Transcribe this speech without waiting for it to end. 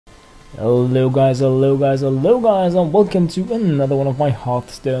Hello guys, hello guys, hello guys, and welcome to another one of my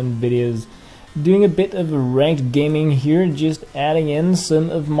Hearthstone videos. Doing a bit of ranked gaming here, just adding in some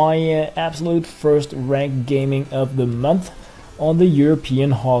of my absolute first ranked gaming of the month on the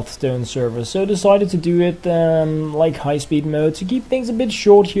European Hearthstone server. So decided to do it like high speed mode to keep things a bit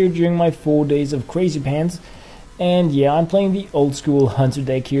short here during my 4 days of crazy pants. And yeah, I'm playing the old school hunter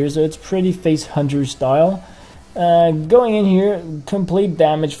deck here, so it's pretty face hunter style. Going in here, complete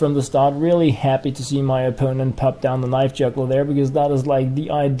damage from the start. Really happy to see my opponent pop down the knife juggler there, because that is like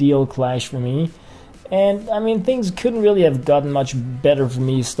the ideal clash for me. And I mean, things couldn't really have gotten much better for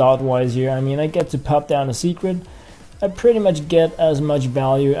me start wise here. I mean, I get to pop down a secret. I pretty much get as much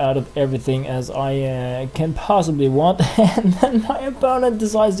value out of everything as I can possibly want. And then my opponent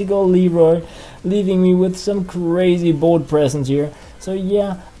decides to go Leroy, leaving me with some crazy board presence here. So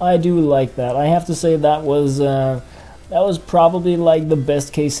yeah, I do like that. I have to say that was probably like the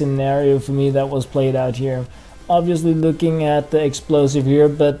best case scenario for me that was played out here. Obviously looking at the explosive here,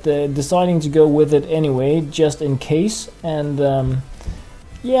 but deciding to go with it anyway, just in case. And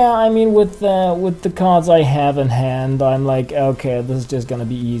yeah, I mean, with the cards I have in hand, I'm like, okay, this is just gonna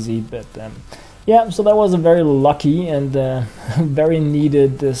be easy. But yeah, so that was a very lucky and very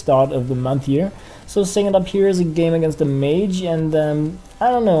needed start of the month here. So setting it up here is a game against a mage, and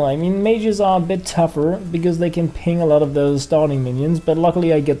I don't know, I mean, mages are a bit tougher because they can ping a lot of those starting minions, but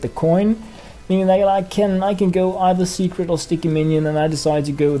luckily I get the coin, meaning that I can go either secret or sticky minion, and I decide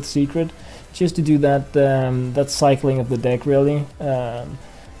to go with secret just to do that that cycling of the deck really.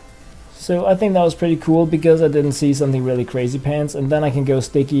 So I think that was pretty cool because I didn't see something really crazy pants, and then I can go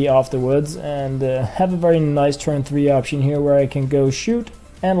sticky afterwards and have a very nice turn 3 option here where I can go shoot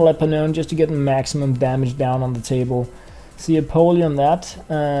and Lepanon just to get maximum damage down on the table. See a poly on that.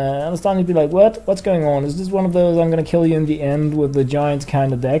 I'm starting to be like, what's going on? Is this one of those I'm gonna kill you in the end with the giant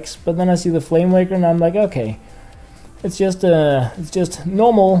kind of decks? But then I see the Flame Waker and I'm like, okay, it's just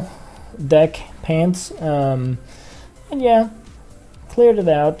normal deck pants. And yeah, cleared it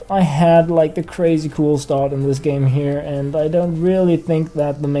out. I had like the crazy cool start in this game here, and I don't really think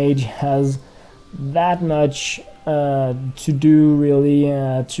that the mage has that much to do really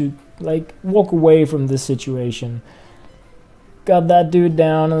to like walk away from this situation. Got that dude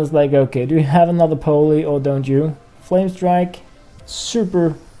down and was like, okay, do you have another poly or don't you? Flame Strike,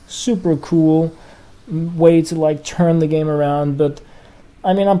 super cool way to like turn the game around. But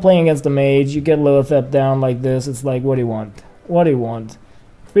I mean, I'm playing against the mage. You get lower threat down like this, it's like, what do you want? What do you want?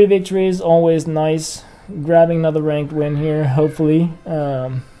 3 victories, always nice. Grabbing another ranked win here, hopefully.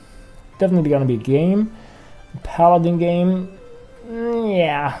 Definitely gonna be a game. Paladin game,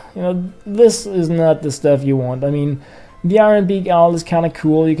 yeah, you know, this is not the stuff you want. I mean, the Iron Beak Owl is kind of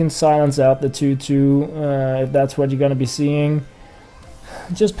cool. You can silence out the 2/2 if that's what you're gonna be seeing.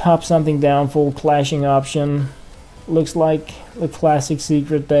 Just pop something down, full clashing option. Looks like the classic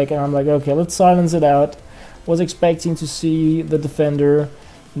secret deck, and I'm like, okay, let's silence it out. Was expecting to see the defender,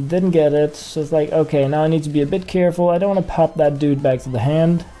 didn't get it, so it's like, okay, now I need to be a bit careful. I don't want to pop that dude back to the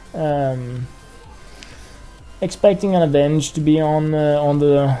hand. Expecting an avenge to be on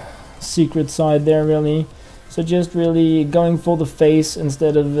the secret side there really, so just really going for the face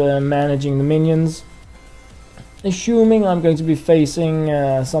instead of managing the minions. Assuming I'm going to be facing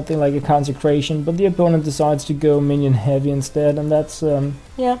something like a consecration, but the opponent decides to go minion heavy instead, and that's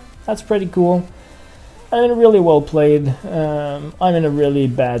yeah, that's pretty cool. I mean, really well played. I'm in a really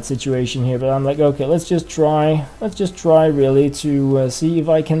bad situation here, but I'm like, okay, let's just try really to see if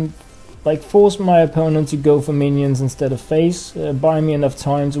I can like force my opponent to go for minions instead of face, buy me enough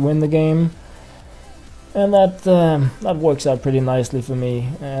time to win the game, and that works out pretty nicely for me.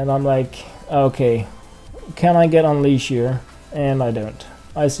 And I'm like, okay, can I get Unleash here? And I don't.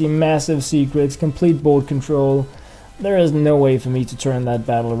 I see massive secrets, complete board control. There is no way for me to turn that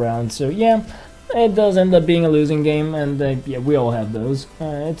battle around. So yeah, it does end up being a losing game, and yeah, we all have those.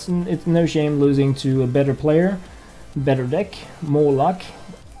 It's no shame losing to a better player, better deck, more luck.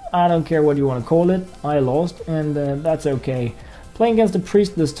 I don't care what you want to call it. I lost, and that's okay. Playing against a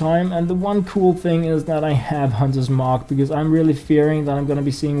priest this time, and the one cool thing is that I have Hunter's Mark, because I'm really fearing that I'm going to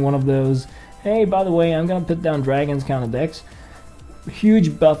be seeing one of those, hey, by the way, I'm going to put down dragons kind of decks.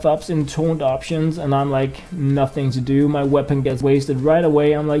 Huge buff ups in taunt options, and I'm like, nothing to do. My weapon gets wasted right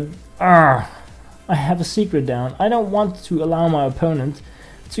away. I'm like, ah, I have a secret down. I don't want to allow my opponent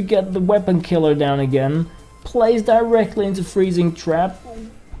to get the weapon killer down again. Plays directly into freezing trap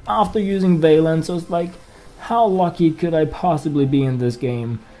after using Valence, so it's like, how lucky could I possibly be in this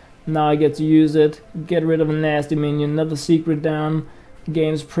game? Now I get to use it, get rid of a nasty minion, another secret down. The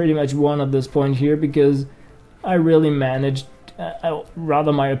game's pretty much won at this point here, because I really managed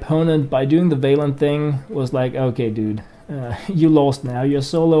rather my opponent, by doing the Valen thing, was like, okay dude, you lost now, you're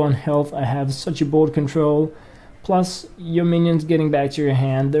so low on health, I have such a board control, plus your minions getting back to your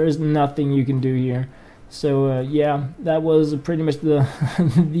hand, there is nothing you can do here. So yeah, that was pretty much the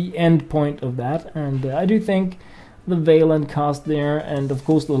the end point of that, and I do think the Valen cast there, and of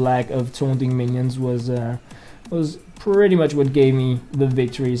course the lack of taunting minions was pretty much what gave me the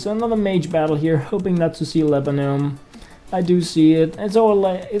victory. So another mage battle here, hoping not to see Lebanon. I do see it. It's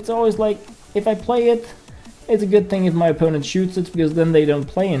always like, if I play it, it's a good thing if my opponent shoots it, because then they don't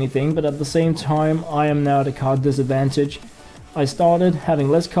play anything, but at the same time I am now at a card disadvantage. I started having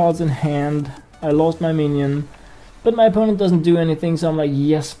less cards in hand, I lost my minion, but my opponent doesn't do anything, so I'm like,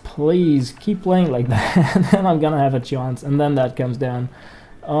 yes please, keep playing like that, and I'm gonna have a chance, and then that comes down.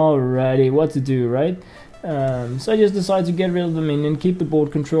 Alrighty, what to do, right? So I just decide to get rid of the minion, keep the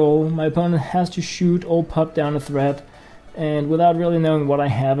board control. My opponent has to shoot or pop down a threat, and without really knowing what I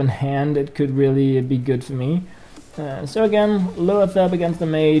have in hand, it could really be good for me. So again, low FF against the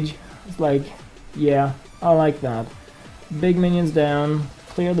mage. It's like, yeah, I like that. Big minions down,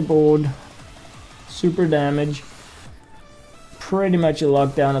 clear the board, super damage. Pretty much a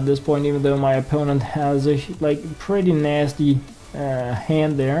lockdown at this point, even though my opponent has a like pretty nasty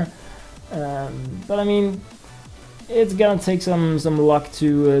hand there. But I mean, it's gonna take some luck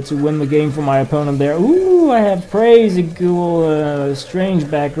to win the game for my opponent there. Ooh, I have crazy cool strange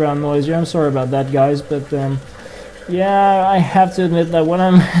background noise here. I'm sorry about that, guys, but yeah, I have to admit that when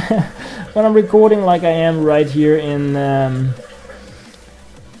I'm when I'm recording like I am right here in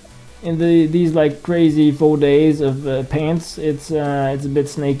these like crazy 4 days of pants, it's a bit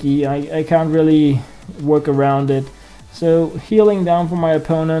snaky. I can't really work around it. So healing down for my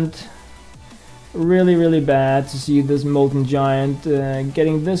opponent. Really bad to see this Molten Giant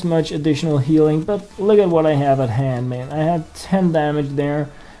getting this much additional healing, but look at what I have at hand, man. I had 10 damage there,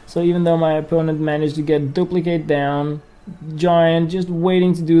 so even though my opponent managed to get Duplicate down, Giant just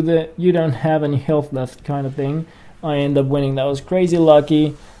waiting to do the you don't have any health left kind of thing, I end up winning. That was crazy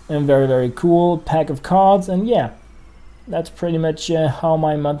lucky and very cool pack of cards, and yeah, that's pretty much how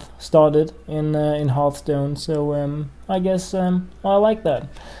my month started in Hearthstone. So I guess I like that.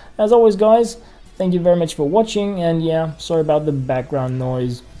 As always, guys, thank you very much for watching, and yeah, sorry about the background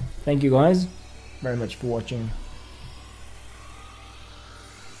noise. Thank you guys very much for watching.